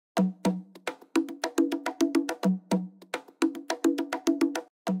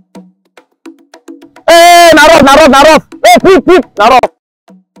Narof. Hey, peep. Narof.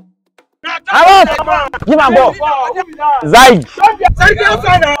 Give my ball. Zai.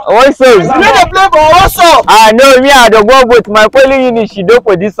 What's up? You know the play ball. What's up? I know me. I don't go, but my polling unit she do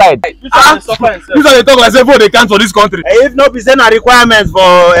for this side. You are the talk like say for the count for this country. If no be say na requirements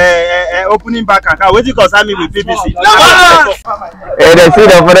for opening bank account, wetin concern me with PPC? Hey, they see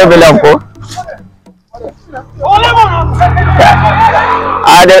the problem for.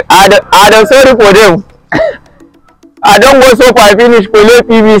 I don't sorry for them. I don't go so far finish collect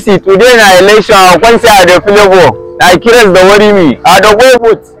PVC. Today na election. I can't say I don't flavor. I curious don't worry me. I don't go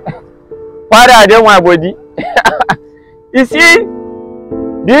vote. Father, I don't my body. You see,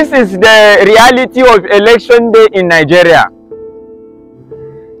 this is the reality of election day in Nigeria.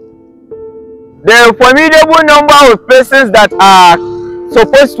 The formidable number of persons that are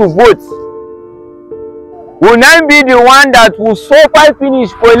supposed to vote will now be the one that will so far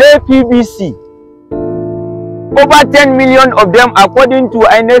finish collect PVC. Over 10 million of them, according to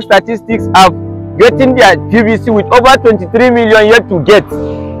INEC statistics, have getting their PVC, with over 23 million yet to get.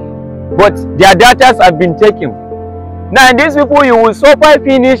 But their data have been taken. Now these people, you will so far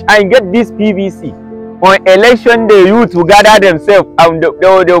finish and get this PVC. On election day, youth will gather themselves and they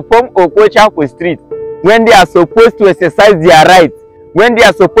will form a culture for street when they are supposed to exercise their rights, when they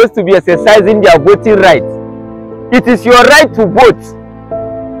are supposed to be exercising their voting rights. It is your right to vote.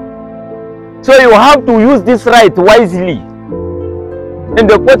 So you have to use this right wisely. In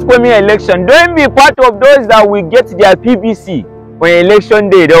the forthcoming election, don't be part of those that will get their PVC. On election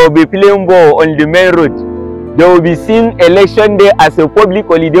day, they will be playing ball on the main road. They will be seeing election day as a public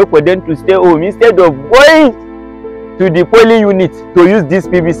holiday for them to stay home instead of going to the polling unit to use this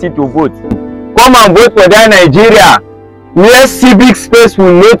PVC to vote. Come and vote for that Nigeria, where civic space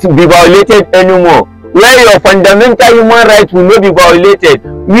will not be violated anymore, where your fundamental human rights will not be violated,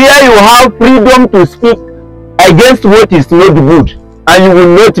 where you have freedom to speak against what is not good, and you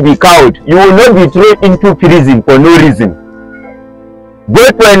will not be cowed. You will not be thrown into prison for no reason.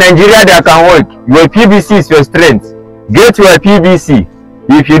 Vote for a Nigeria that can work. Your PVC is your strength. Get your PVC.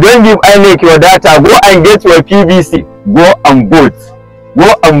 If you don't give INEC your data, go and get your PVC. Go and vote.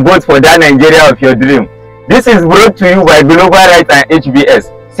 Go and vote for that Nigeria of your dream. This is brought to you by Global Rights and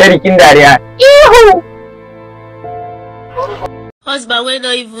HBS. SARKIN DARIYA. Husband wey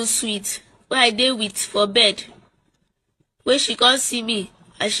not even sweet, wey I dey with for bed, when she come see me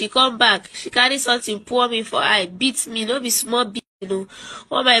and she come back, she carry something pour me for eye, beat me, no be small beat, you know.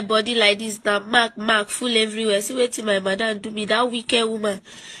 All my body like this, now mark full everywhere. See wetin my madam do me, that wicked woman.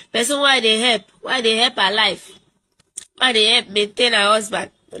 Person why they help her life, why they help maintain her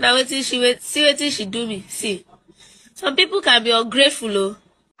husband. Now wetin see wetin she do me. See, some people can be ungrateful, oh.